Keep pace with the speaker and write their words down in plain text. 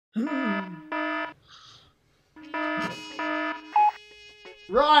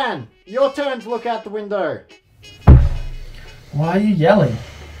Ryan, your turn to look out the window. Why are you yelling?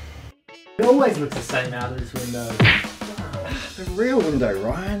 It always looks the same out of this window. The real window,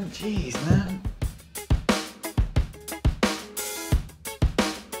 Ryan. Jeez, man.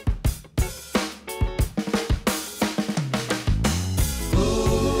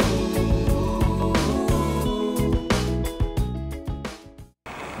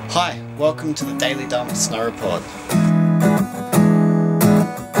 Hi, welcome to the Daily Dartmouth Snow Report.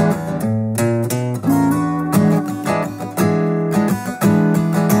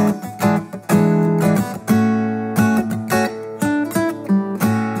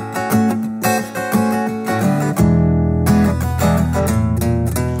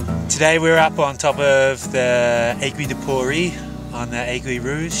 Today we're up on top of the Aiguille de Pourri on the Aiguille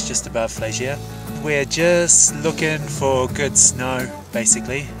Rouge, just above Flagier. We're just looking for good snow,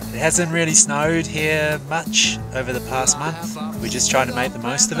 basically. It hasn't really snowed here much over the past month. We're just trying to make the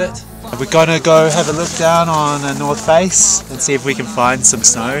most of it. We're gonna go have a look down on the north face and see if we can find some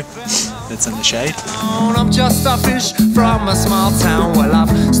snow that's in the shade. I'm just a fish from a small town. Well,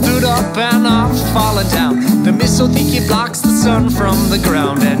 I've stood up and I've fallen down. The mist so thick it blocks the sun from the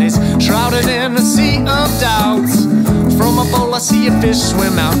ground, and it's shrouded in a sea of doubts. From a bowl I see a fish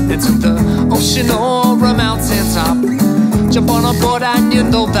swim out into the ocean or a mountain top. Jump on a board and you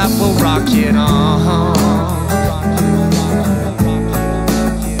know that we'll rock it on.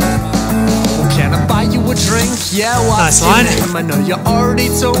 Can I buy you a drink? Yeah, what's nice line. Your name? I know you already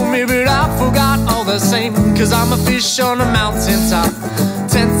told me, but I forgot all the same. Cause I'm a fish on a mountaintop.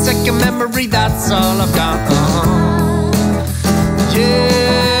 10-second memory, that's all I've got.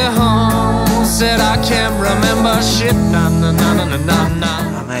 Yeah, said I can't remember shit. Nah, nah, nah, nah, nah,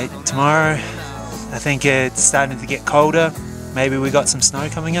 nah. Oh, mate, tomorrow I think it's starting to get colder. Maybe we got some snow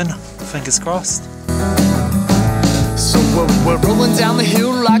coming in. Fingers crossed. So we're rolling down the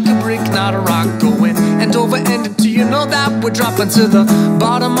hill like a brick, not a rock. Going end over end until you know that we're dropping to the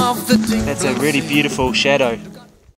bottom of the deep. That's a really beautiful shadow.